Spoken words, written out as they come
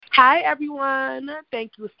Hi, everyone.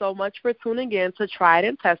 Thank you so much for tuning in to Tried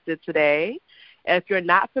and Tested today. If you're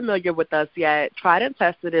not familiar with us yet, Tried and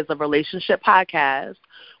Tested is a relationship podcast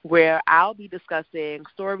where I'll be discussing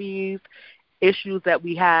stories, issues that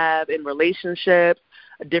we have in relationships,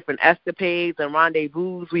 different escapades and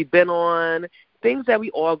rendezvous we've been on, things that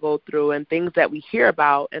we all go through and things that we hear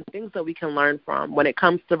about and things that we can learn from when it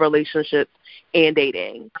comes to relationships and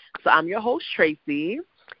dating. So I'm your host, Tracy.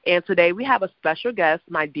 And today we have a special guest,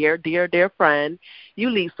 my dear, dear, dear friend,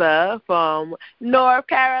 Ulisa from North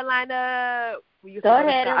Carolina. Go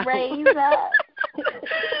ahead and raise up.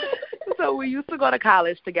 So we used to go to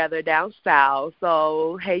college together down south.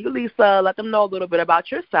 So, hey, Ulisa, let them know a little bit about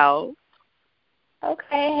yourself.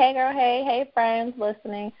 Okay. Hey, girl. Hey, friends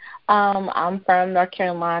listening. I'm from North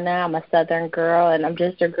Carolina. I'm a Southern girl, and I'm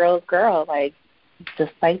just a girl's girl. Like,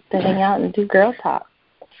 just like to hang out and do girl talk.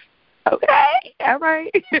 Okay, all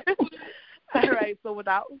right. All right, so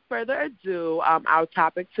without further ado, our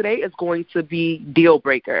topic today is going to be deal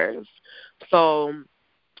breakers. So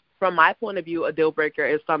from my point of view, a deal breaker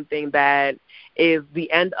is something that is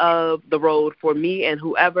the end of the road for me and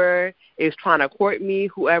whoever is trying to court me,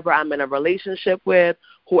 whoever I'm in a relationship with,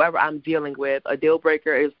 whoever I'm dealing with. A deal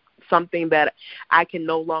breaker is something that I can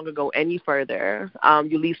no longer go any further.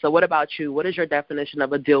 Ulisa, what about you? What is your definition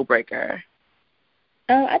of a deal breaker?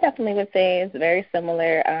 I definitely would say it's very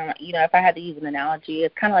similar. If I had to use an analogy,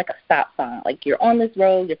 it's kind of like a stop sign. Like you're on this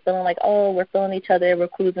road, you're feeling like, oh, we're feeling each other, we're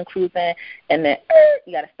cruising, and then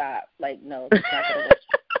you got to stop. Like, no, it's not going to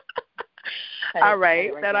work. All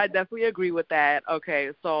right, that I definitely agree with that. Okay,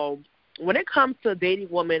 so when it comes to dating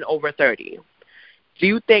women over 30, do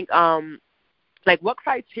you think, what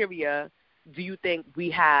criteria do you think we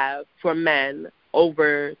have for men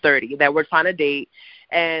over 30 that we're trying to date?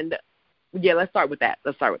 And yeah, let's start with that.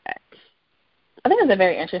 I think it's a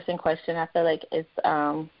very interesting question. I feel like it's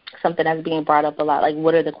something that's being brought up a lot. Like,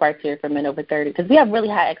 what are the criteria for men over 30? Because we have really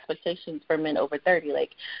high expectations for men over 30.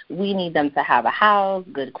 Like, we need them to have a house,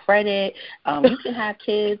 good credit. You can have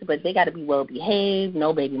kids, but they got to be well-behaved,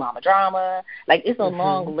 no baby mama drama. Like, it's a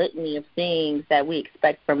long litany of things that we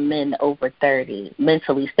expect from men over 30.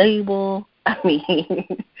 Mentally stable. I mean.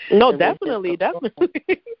 No, definitely.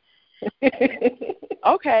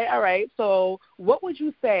 Okay, all right. So what would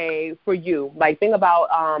you say for you? Like, think about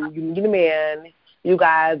you meet a man, you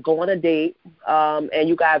guys go on a date, and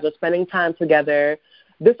you guys are spending time together.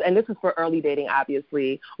 This is for early dating,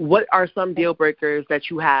 obviously. What are some deal breakers that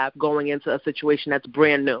you have going into a situation that's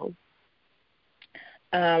brand new?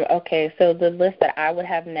 Okay, so the list that I would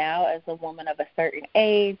have now as a woman of a certain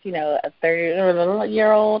age, a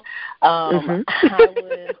 30-year-old,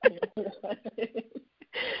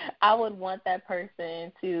 I would want that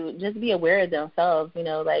person to just be aware of themselves,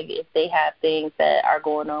 like if they have things that are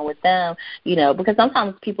going on with them, because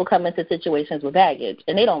sometimes people come into situations with baggage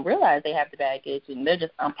and they don't realize they have the baggage and they're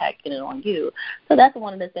just unpacking it on you. So that's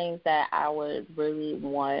one of the things that I would really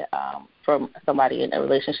want from somebody in a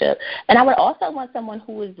relationship. And I would also want someone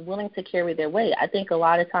who is willing to carry their weight. I think a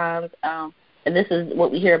lot of times, and this is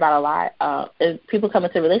what we hear about a lot, is people come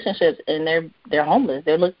into relationships and they're homeless.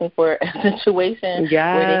 They're looking for a situation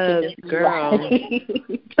where they can just girl.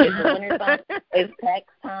 It's winter time. It's tax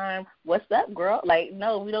time. What's up, girl? Like,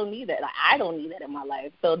 no, we don't need that. Like, I don't need that in my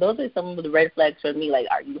life. So those are some of the red flags for me. Like,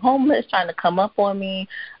 are you homeless, trying to come up on me?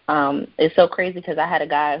 It's so crazy because I had a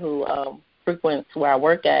guy who frequents where I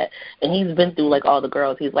work at, and he's been through, like, all the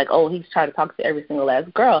girls. He's like, oh, he's trying to talk to every single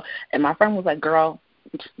last girl. And my friend was like, girl,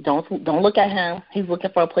 don't look at him. He's looking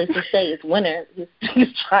for a place to stay. It's winter.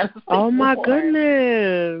 He's trying to stay. Oh my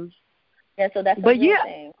goodness. Yeah, so that's a real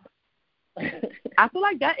thing. I feel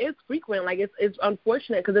like that is frequent. Like, it's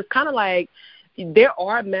unfortunate because it's kind of like there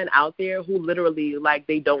are men out there who literally, like,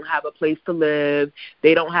 they don't have a place to live.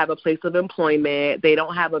 They don't have a place of employment. They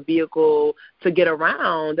don't have a vehicle to get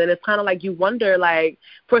around. And it's kind of like you wonder, like,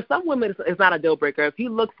 for some women, it's not a deal breaker. If he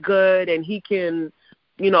looks good and he can,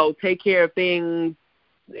 take care of things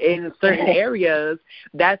in certain areas,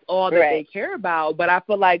 that's all that they care about. But I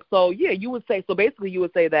feel like, you would say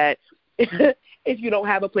that if you don't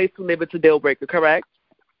have a place to live, it's a deal breaker, correct?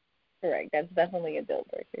 Correct. That's definitely a deal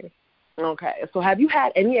breaker. Okay. So have you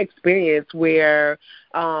had any experience where,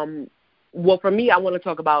 for me, I want to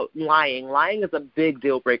talk about lying. Lying is a big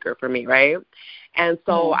deal breaker for me, right? And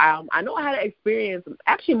so I know I had an experience,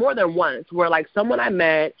 actually more than once, where, like, someone I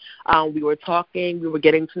met, we were talking, we were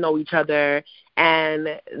getting to know each other, and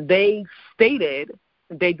they stated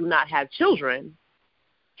they do not have children.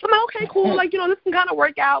 So I'm like, okay, cool, like, this can kind of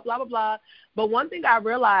work out, blah, blah, blah. But one thing I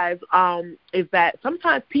realized is that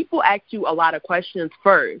sometimes people ask you a lot of questions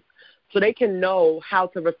first so they can know how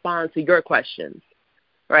to respond to your questions.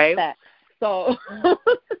 right? That. So,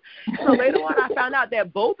 so later on, I found out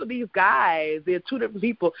that both of these guys, they're two different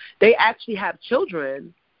people, they actually have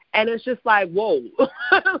children. And it's just like, whoa.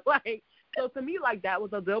 Like, so to me, like, that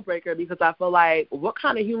was a deal breaker because I feel like, what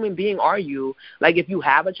kind of human being are you? Like, if you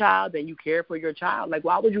have a child and you care for your child, like,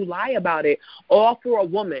 why would you lie about it? All for a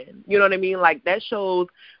woman. You know what I mean? Like, that shows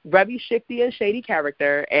very shifty and shady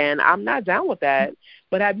character, and I'm not down with that.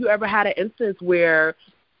 But have you ever had an instance where,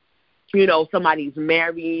 you know, somebody's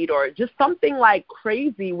married or just something like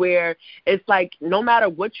crazy where it's like no matter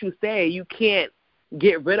what you say, you can't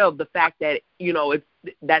get rid of the fact that, you know, it's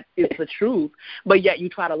the truth, but yet you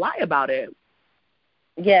try to lie about it?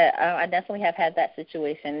 Yeah, I definitely have had that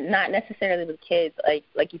situation. Not necessarily with kids,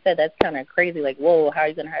 like you said, that's kind of crazy. Like, whoa, how are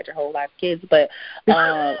you gonna hide your whole life kids? But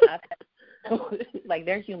I've had, like,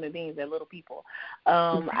 they're human beings, they're little people.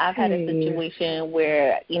 I've had a situation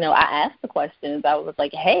where, you know, I asked the questions. I was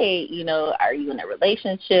like, hey, you know, are you in a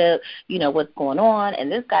relationship? You know, what's going on?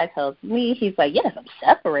 And this guy tells me, he's like, yes, I'm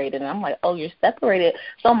separated. And I'm like, oh, you're separated.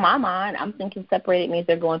 So in my mind, I'm thinking separated means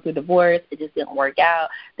they're going through divorce. It just didn't work out.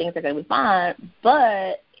 Things are going to be fine.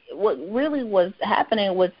 But what really was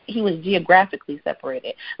happening was he was geographically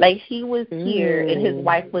separated. Like, he was here and his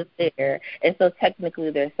wife was there, and so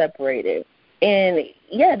technically they're separated. And,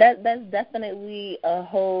 yeah, that's definitely a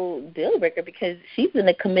whole deal breaker because she's in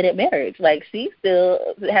a committed marriage. Like, she still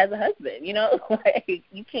has a husband, you know? Like,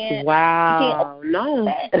 you can't. Wow. You can't No.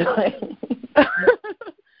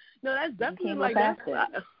 No, that's definitely like that.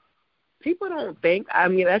 People don't think. I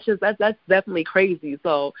mean, that's definitely crazy.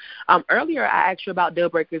 So, earlier I asked you about deal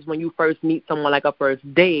breakers when you first meet someone, like a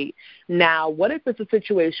first date. Now, what if it's a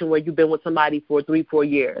situation where you've been with somebody for 3-4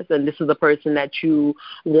 years, and this is a person that you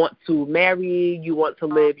want to marry, you want to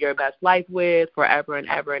live your best life with forever and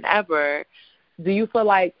ever and ever? Do you feel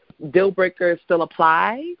like deal breakers still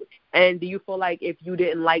apply? And do you feel like if you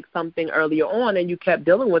didn't like something earlier on and you kept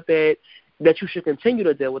dealing with it, that you should continue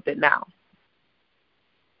to deal with it now?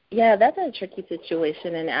 Yeah, that's a tricky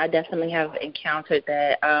situation, and I definitely have encountered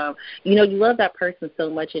that. You know, you love that person so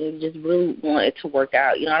much, and you just really want it to work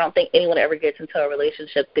out. You know, I don't think anyone ever gets into a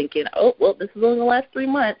relationship thinking, oh, well, this is only the last 3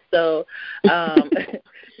 months. So,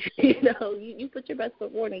 you know, you put your best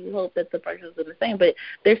foot forward, and you hope that the person's doing the same. But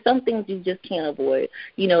there's some things you just can't avoid.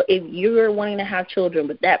 You know, if you're wanting to have children,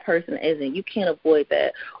 but that person isn't, you can't avoid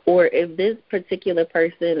that. Or if this particular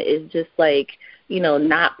person is just like, you know,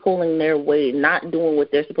 not pulling their weight, not doing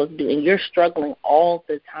what they're supposed to do, and you're struggling all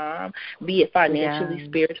the time, be it financially,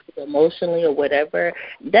 spiritually, emotionally, or whatever,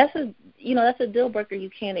 that's a deal breaker you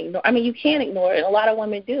can't ignore. I mean, you can't ignore it, and a lot of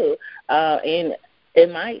women do. And in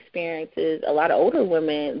my experiences, a lot of older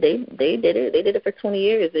women, they did it. They did it for 20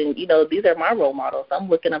 years, and, you know, these are my role models. I'm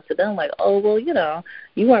looking up to them like, oh, well, you know,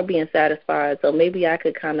 you weren't being satisfied, so maybe I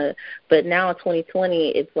could kind of, but now in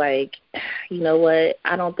 2020, it's like, you know what,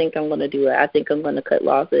 I don't think I'm going to do it. I think I'm going to cut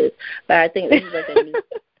losses. But I think this is like a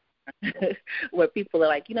new where people are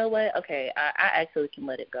like, you know what, okay, I actually can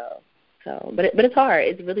let it go. So, but it's hard.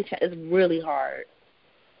 It's really hard.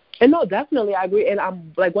 And no, definitely, I agree. And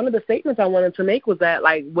I'm like, one of the statements I wanted to make was that,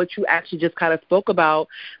 like, what you actually just kind of spoke about,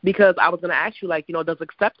 because I was going to ask you, like, you know, does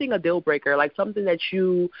accepting a deal breaker, like something that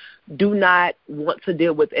you do not want to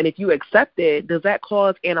deal with, and if you accept it, does that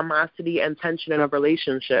cause animosity and tension in a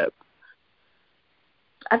relationship?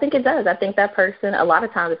 I think it does. I think that person, a lot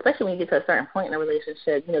of times, especially when you get to a certain point in a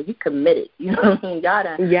relationship, you know, you committed. You know what I mean? Y'all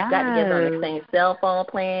done got together on the same cell phone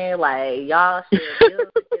plan. Like, y'all share bills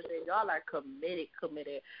together. Y'all are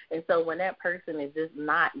committed. And so when that person is just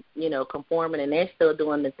not, you know, conforming and they're still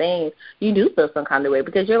doing the things, you do feel some kind of way,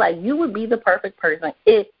 because you're like, you would be the perfect person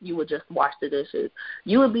if you would just wash the dishes.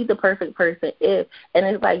 You would be the perfect person if, and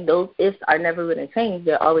it's like those ifs are never going to change.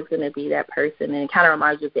 They're always going to be that person. And it kind of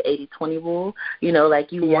reminds you of the 80-20 rule. You know, like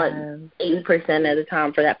you want 80% of the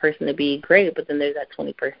time for that person to be great, but then there's that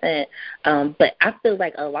 20%. But I feel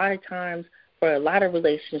like a lot of times for a lot of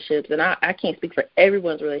relationships, and I can't speak for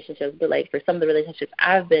everyone's relationships, but like for some of the relationships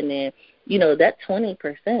I've been in, you know, that 20%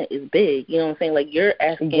 is big. You know what I'm saying? Like, you're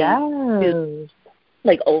asking to,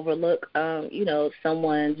 like, overlook, you know,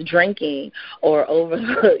 someone's drinking, or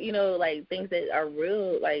overlook, you know, like things that are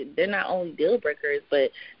real, like they're not only deal breakers,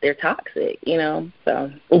 but they're toxic, you know.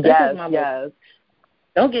 So yes.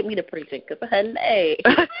 Don't get me to preaching, because hey.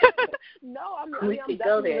 No, I'm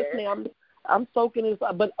definitely listening. I'm soaking in.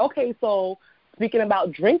 But okay, so speaking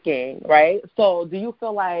about drinking, right? So do you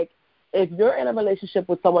feel like if you're in a relationship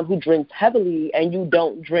with someone who drinks heavily and you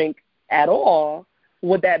don't drink at all,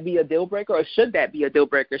 would that be a deal breaker, or should that be a deal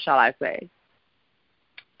breaker, shall I say?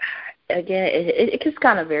 again, it just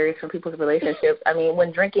kind of varies from people's relationships. I mean,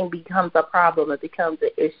 when drinking becomes a problem, it becomes an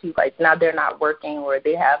issue. Like now they're not working, or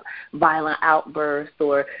they have violent outbursts,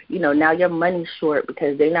 or now your money's short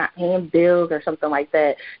because they're not paying bills or something like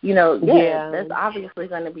that. That's obviously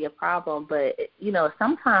going to be a problem. But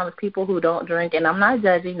sometimes people who don't drink, and I'm not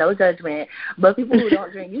judging, no judgment, but people who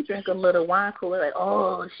don't drink, you drink a little wine cooler, like,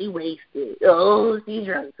 oh, she wasted, oh, she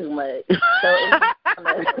drank too much.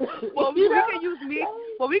 So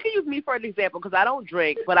we can use me for an example, because I don't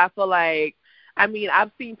drink, but I feel like,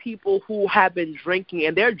 I've seen people who have been drinking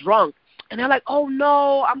and they're drunk and they're like, oh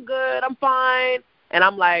no, I'm good, I'm fine. And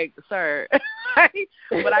I'm like, sir,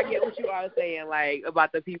 but I get what you are saying, like,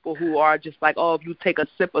 about the people who are just like, oh, if you take a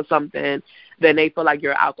sip of something, then they feel like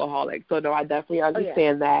you're alcoholic. So no, I definitely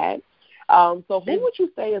understand that. So who would you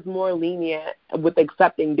say is more lenient with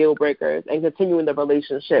accepting deal breakers and continuing the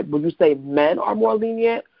relationship? Would you say men are more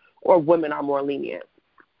lenient or women are more lenient?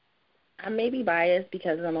 I may be biased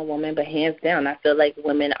because I'm a woman, but hands down, I feel like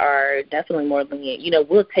women are definitely more lenient.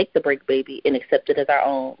 We'll take the break baby and accept it as our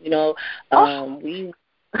own. We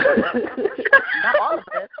not all of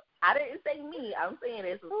us. I didn't say me. I'm saying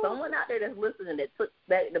there's someone out there that's listening that took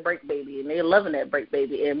the break baby, and they're loving that break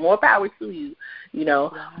baby, and more power to you,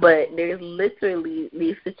 But there's literally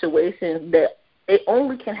these situations that it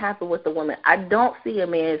only can happen with a woman. I don't see a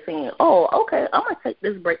man saying, oh, okay, I'm going to take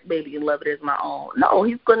this break baby and love it as my own. No,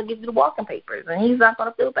 he's going to give you the walking papers, and he's not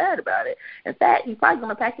going to feel bad about it. In fact, he's probably going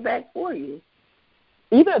to pack your bag for you.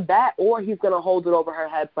 Either that, or he's going to hold it over her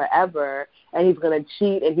head forever, and he's going to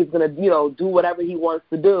cheat, and he's going to, do whatever he wants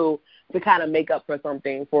to do to kind of make up for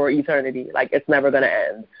something for eternity. Like, it's never going to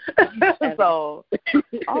end. So,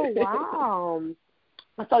 oh, wow.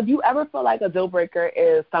 So do you ever feel like a deal breaker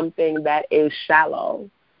is something that is shallow?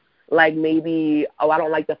 Like maybe, I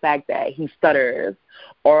don't like the fact that he stutters,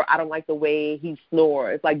 or I don't like the way he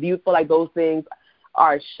snores. Like, do you feel like those things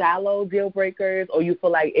are shallow deal breakers, or you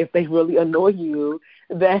feel like if they really annoy you,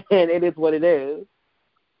 then it is what it is?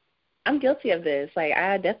 I'm guilty of this. Like,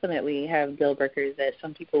 I definitely have deal breakers that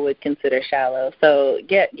some people would consider shallow. So,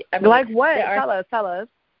 yeah. Like what? Tell us.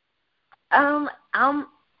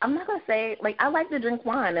 I'm not going to say, like, I like to drink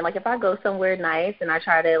wine. And, like, if I go somewhere nice and I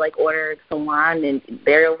try to, like, order some wine and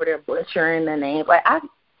they're over there butchering the name, like, I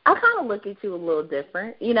kind of look at you a little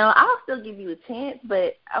different. I'll still give you a chance,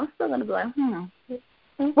 but I'm still going to be like,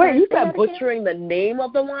 Wait, you said butchering the name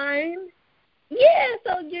of the wine? Yeah,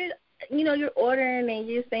 so you're ordering and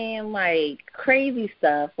you're saying, like, crazy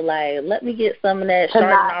stuff. Like, let me get some of that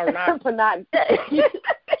Chardonnay.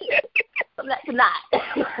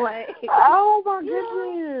 Like, oh my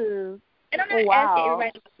goodness! And I'm not asking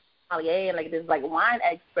everybody sommelier and like this like wine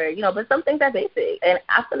expert, but some things are basic. And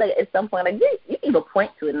I feel like at some point, like you can even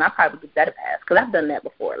point to it, and I probably give that a pass because I've done that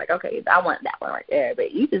before. Like, okay, I want that one right there,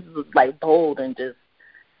 but you just was like bold and just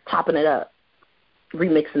topping it up,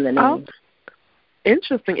 remixing the name. Oh.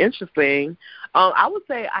 Interesting. I would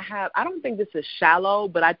say I don't think this is shallow,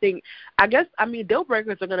 but deal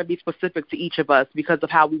breakers are going to be specific to each of us because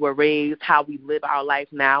of how we were raised, how we live our life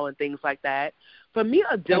now, and things like that. For me,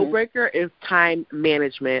 a deal breaker is time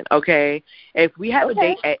management, okay? If we have a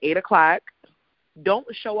date at 8 o'clock, don't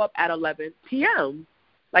show up at 11 p.m.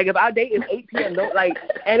 Like, if our date is 8 p.m.,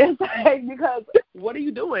 and it's like, because what are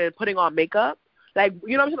you doing? Putting on makeup? Like,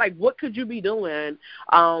 you know what I'm saying? Like, what could you be doing?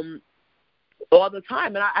 All the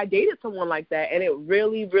time. And I dated someone like that, and it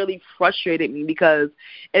really, really frustrated me because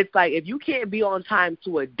it's like if you can't be on time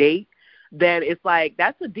to a date, then it's like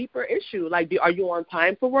that's a deeper issue. Like, are you on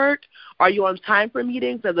time for work? Are you on time for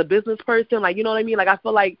meetings as a business person? Like, you know what I mean? Like, I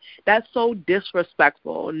feel like that's so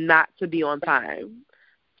disrespectful not to be on time.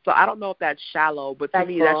 So I don't know if that's shallow, but to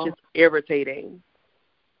me that's just irritating.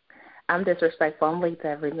 I'm disrespectful. I'm late to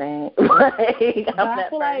everything.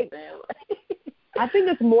 I think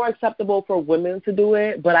it's more acceptable for women to do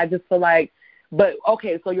it, but I just feel like,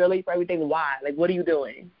 okay, so you're late for everything. Why? Like, what are you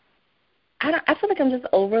doing? I feel like I'm just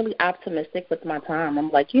overly optimistic with my time. I'm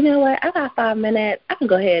like, you know what? I got 5 minutes. I can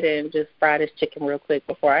go ahead and just fry this chicken real quick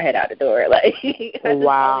before I head out the door. Like,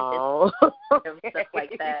 wow. Stuff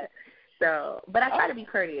like that. So, but I try to be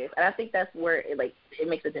courteous, and I think that's where it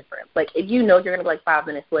makes a difference. Like, if you know you're gonna be like 5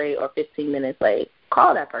 minutes late or 15 minutes late,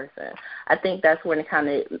 call that person. I think that's when it kind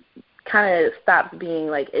of stops being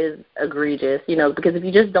like is egregious, because if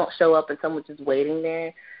you just don't show up and someone's just waiting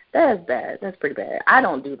there, that's bad. That's pretty bad. I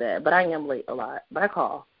don't do that, but I am late a lot. But I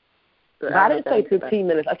call. But I didn't say 15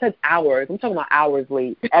 minutes. I said hours. I'm talking about hours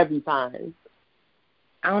late every time.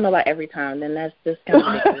 I don't know about every time. Then that's just kind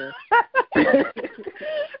of ridiculous.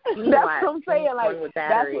 That's what I'm saying. Like,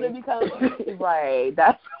 that's when it becomes right.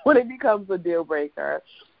 That's when it becomes a deal breaker.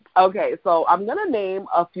 Okay, so I'm going to name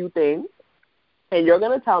a few things, and you're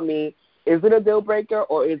going to tell me, is it a deal breaker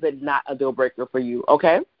or is it not a deal breaker for you,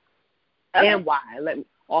 okay? And why. Let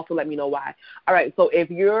me know why. All right, so if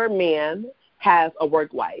your man has a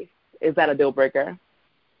work wife, is that a deal breaker?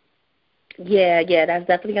 Yeah, that's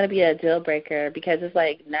definitely going to be a deal breaker because it's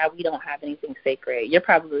like now we don't have anything sacred. You're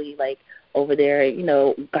probably like over there,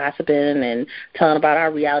 gossiping and telling about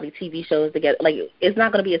our reality TV shows together. Like, it's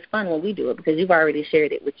not going to be as fun when we do it because you've already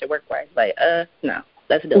shared it with your work wife. Like, no,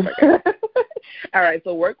 that's a deal breaker. All right,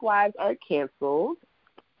 so work wives are canceled.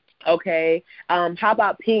 Okay. How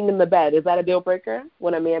about peeing in the bed? Is that a deal breaker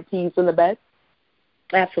when a man pees in the bed?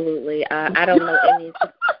 Absolutely. I don't know any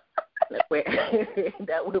where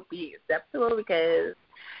that would be acceptable because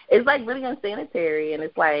it's like really unsanitary, and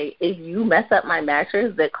it's like if you mess up my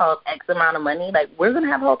mattress that costs X amount of money, like we're gonna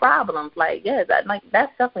have whole problems. Like, yeah,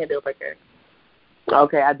 that's definitely a deal breaker.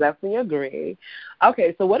 Okay, I definitely agree.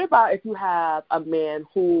 Okay, so what about if you have a man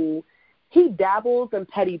who he dabbles in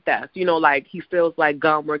petty theft, like he steals like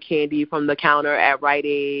gum or candy from the counter at Rite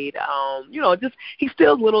Aid, just he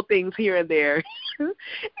steals little things here and there.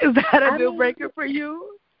 Is that a deal breaker for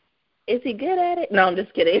you? Is he good at it? No, I'm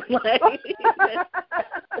just kidding.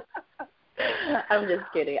 I'm just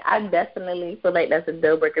kidding. I definitely feel like that's a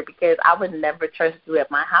deal breaker because I would never trust you at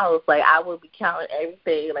my house. Like, I would be counting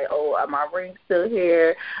everything. Like, oh, are my rings still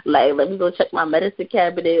here? Like, let me go check my medicine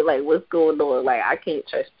cabinet. Like, what's going on? Like, I can't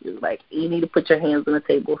trust you. Like, you need to put your hands on the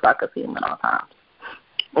table so I can see them at all times.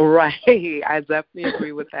 Right. I definitely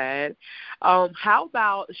agree with that. How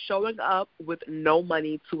about showing up with no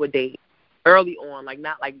money to a date early on, like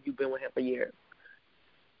not like you've been with him for years?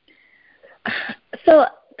 So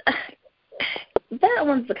that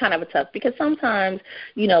one's kind of a tough because sometimes,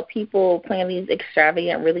 people plan these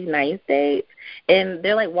extravagant, really nice dates, and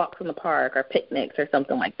they're like walks in the park or picnics or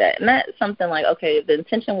something like that. And that's something like, okay, the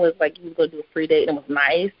intention was like you was going to do a free date and it was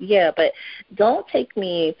nice, yeah, but don't take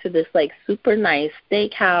me to this like super nice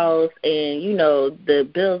steakhouse and, the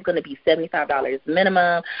bill's going to be $75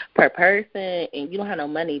 minimum per person and you don't have no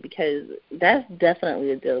money because that's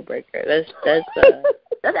definitely a deal breaker.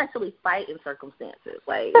 That's actually fighting circumstances.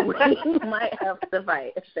 Like, we might have to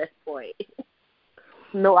fight at that point.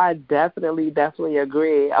 No, I definitely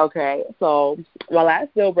agree. Okay, so my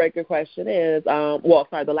last deal breaker question is,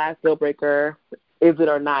 the last deal breaker, is it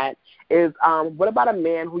or not, is what about a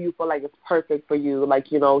man who you feel like is perfect for you? Like,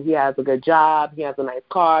 he has a good job, he has a nice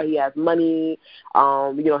car, he has money, he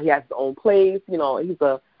has his own place, he's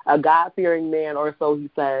a God-fearing man, or so he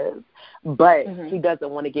says, but he doesn't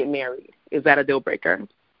want to get married. Is that a deal breaker?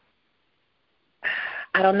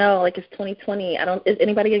 I don't know. Like, it's 2020. Is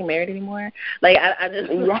anybody getting married anymore? Like, I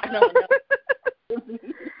don't know. It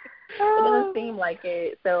doesn't seem like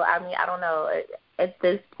it. So, I mean, I don't know. At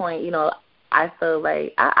this point, I feel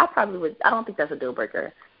like I probably would. I don't think that's a deal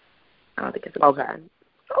breaker. I don't think it's a deal breaker.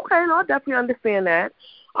 Okay, no, I definitely understand that.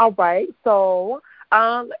 All right. So,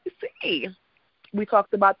 let's see. We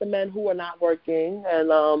talked about the men who are not working and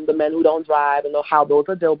the men who don't drive and how those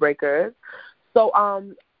are deal breakers. So,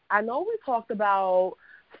 I know we talked about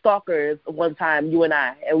Stalkers one time, you and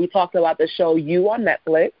I, and we talked about the show You on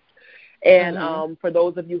Netflix. And for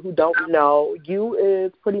those of you who don't know, You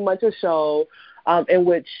is pretty much a show in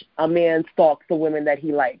which a man stalks the women that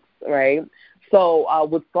he likes, right? So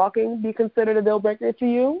would stalking be considered a deal breaker to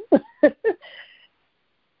you?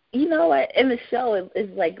 You know what? In the show,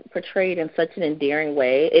 it's like portrayed in such an endearing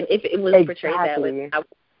way. And if it was portrayed that way, I would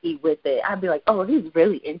be with it. I'd be like, oh, he's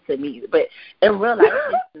really into me. But in real life,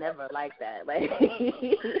 it's never like that. Like,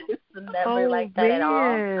 it's never like that at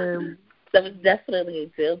all. So it's definitely a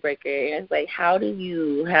deal breaker. And it's like, how do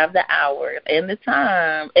you have the hours and the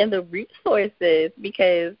time and the resources?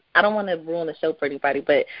 Because I don't want to ruin the show for anybody,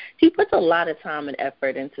 but he puts a lot of time and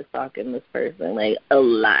effort into stalking this person, like a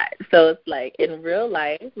lot. So it's like, in real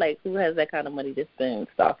life, like, who has that kind of money to spend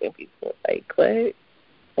stalking people? Like, what?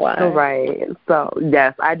 Why? Right. So,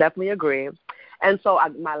 yes, I definitely agree. And so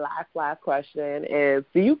my last question is,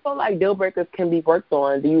 do you feel like deal breakers can be worked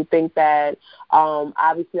on? Do you think that,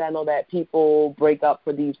 obviously I know that people break up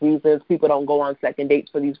for these reasons, people don't go on second dates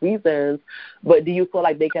for these reasons, but do you feel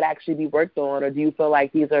like they could actually be worked on, or do you feel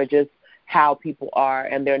like these are just how people are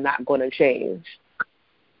and they're not going to change?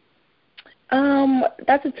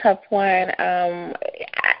 That's a tough one.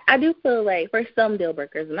 I do feel like for some deal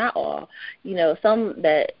breakers, not all, some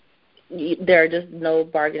that there are just no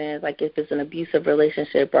bargaining, like if it's an abusive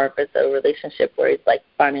relationship or if it's a relationship where it's like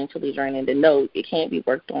financially draining, then no, it can't be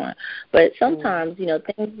worked on. But sometimes,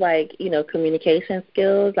 things like, communication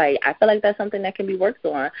skills, like I feel like that's something that can be worked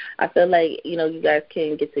on. I feel like, you guys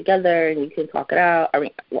can get together and you can talk it out. I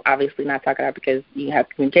mean, obviously not talk it out because you have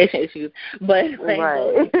communication issues, but like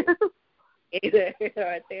right. either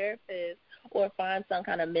a therapist or find some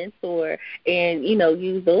kind of mentor and,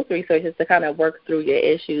 use those resources to kind of work through your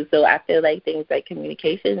issues. So I feel like things like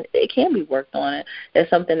communication, it can be worked on. There's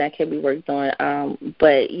something that can be worked on.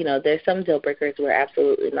 But, there's some deal breakers where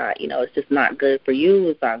absolutely not. It's just not good for you.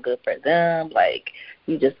 It's not good for them. Like,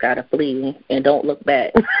 you just got to flee and don't look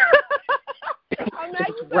back. I'm not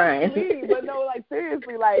just but no, like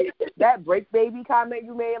seriously, like that break baby comment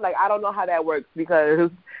you made, like I don't know how that works because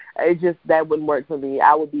that wouldn't work for me.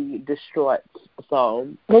 I would be distraught. So,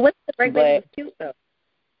 well, what if the break baby was cute though?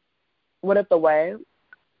 What if the way?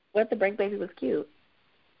 What if the break baby was cute?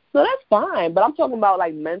 So that's fine, but I'm talking about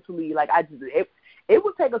like mentally, like it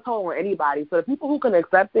would take a toll on anybody. So the people who can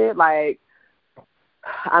accept it, like,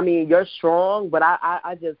 I mean, you're strong, but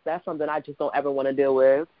I just that's something I just don't ever want to deal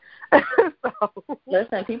with. So,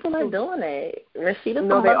 listen, people are doing it. Rashida from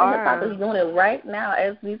Love and Hip Hop is doing it right now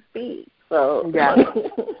as we speak. So yeah,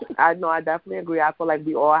 I know. I definitely agree. I feel like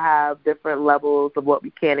we all have different levels of what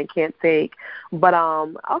we can and can't take. But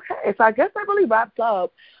okay, so I guess that really wraps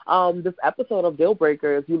up this episode of Deal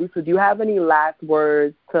Breakers. Yulisa, do you have any last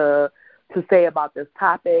words to say about this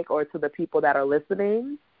topic or to the people that are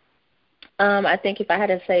listening? I think if I had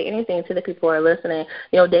to say anything to the people who are listening,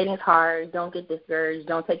 dating's hard. Don't get discouraged.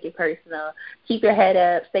 Don't take it personal. Keep your head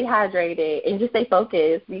up. Stay hydrated. And just stay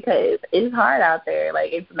focused because it's hard out there.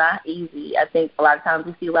 Like, it's not easy. I think a lot of times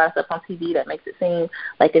we see a lot of stuff on TV that makes it seem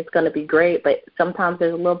like it's going to be great, but sometimes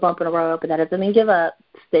there's a little bump in the road, but that doesn't mean give up.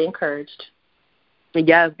 Stay encouraged.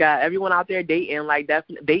 Yes, God. Everyone out there dating, like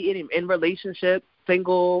dating in relationships,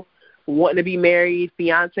 single, wanting to be married,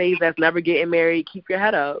 fiancés that's never getting married, keep your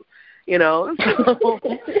head up. So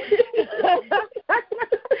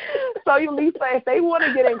Yulisa, if they want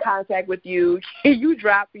to get in contact with you, can you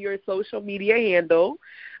drop your social media handle?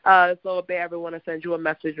 So if they ever want to send you a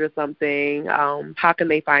message or something, how can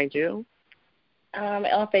they find you?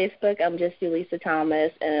 On Facebook, I'm just Yulisa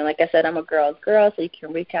Thomas, and like I said, I'm a girl's girl, so you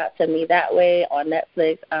can reach out to me that way. On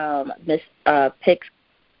Netflix, I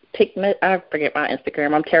forget my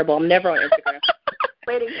Instagram. I'm terrible. I'm never on Instagram.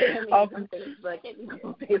 Waiting for me on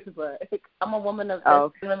Facebook. I'm a woman of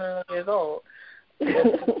 11 years old.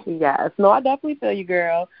 Yes. No, I definitely feel you,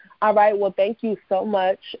 girl. All right. Well, thank you so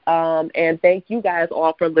much. And thank you guys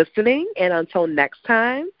all for listening. And until next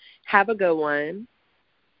time, have a good one.